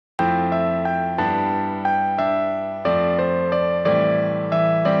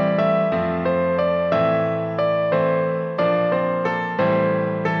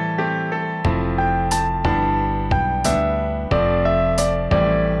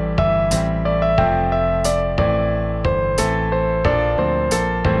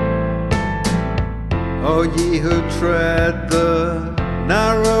O ye who tread the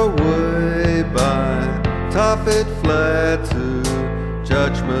narrow way by Tophet-flare to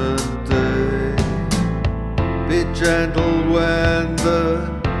Judgment Day, be gentle when the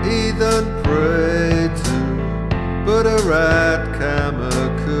heathen pray to Buddha of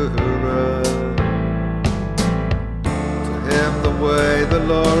Kamakura. To him the way, the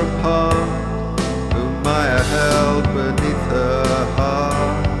law apart, whom Maya held beneath her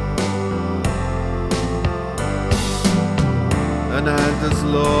heart. Ananda's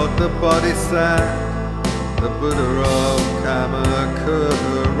Lord, the Bodhisat, the Buddha of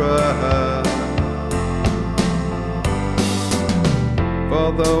Kamakura. For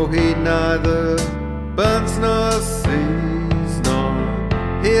though he neither burns nor sees nor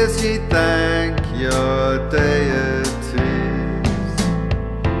hears ye thank your deities,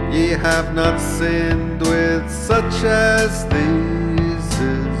 ye have not sinned with such as these,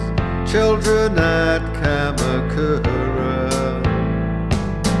 his children at Kamakura.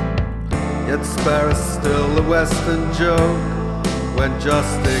 Yet spare us still the western joke, when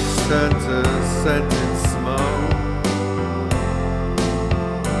justice turned to scented smoke.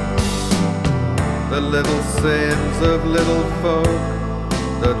 The little sins of little folk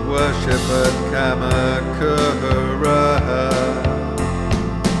that worship at Kamakura.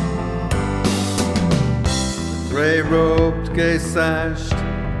 The grey-robed, gay-sashed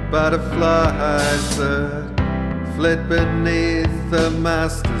butterflies that flit beneath the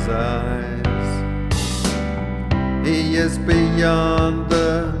master's eyes. He is beyond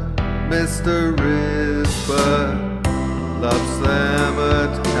the mysteries, but loves them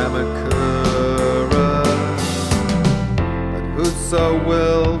at Kamakura. And whoso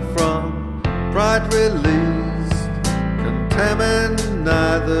will from pride released, contemn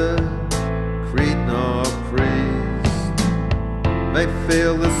neither creed nor priest, may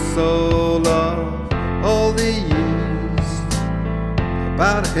feel the soul of all the East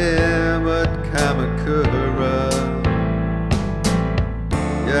about him at Kamakura.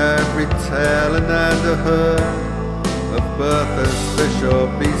 Yeah, every tale Ananda heard of birth as fish or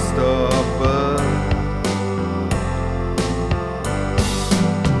beast or bird,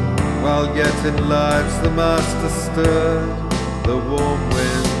 while yet in lives the master stirred, the warm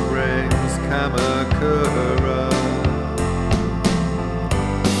wind brings Kamakura.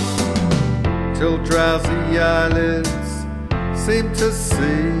 Till drowsy eyelids seem to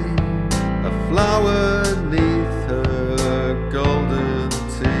see a flower neath her golden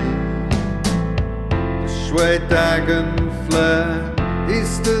teeth. The Shui Dagon fled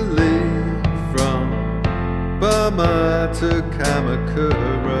easterly from Burma to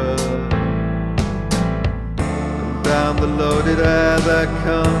Kamakura, and down the loaded air there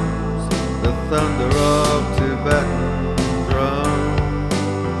comes the thunder of Tibetan drums,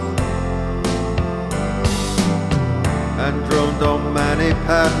 and droned on many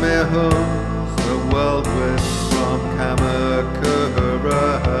Padme hums the whirlwind from Kamakura.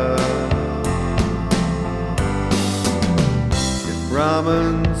 If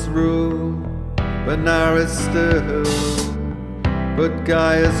Brahmins rule Benares still, but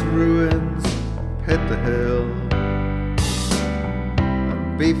Gaia's ruins hit the hill, and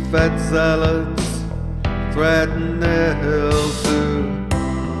be-fed zealots threaten ill to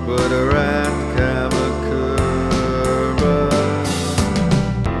Buddha and Kamakura.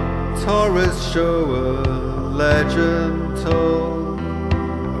 Tourists show a legend told, a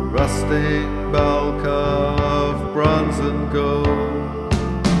rusting bulk of bronze and gold,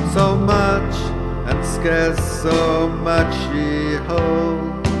 so much and scarce so much ye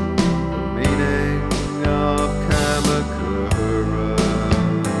hold the meaning of Kamakura.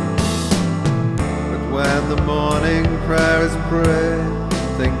 But when the morning prayer is prayed,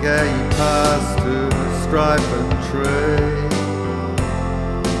 think ere ye pass to strife and trade.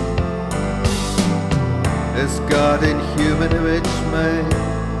 Is God in human image made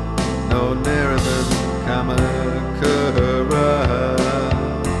no nearer than Kamakura?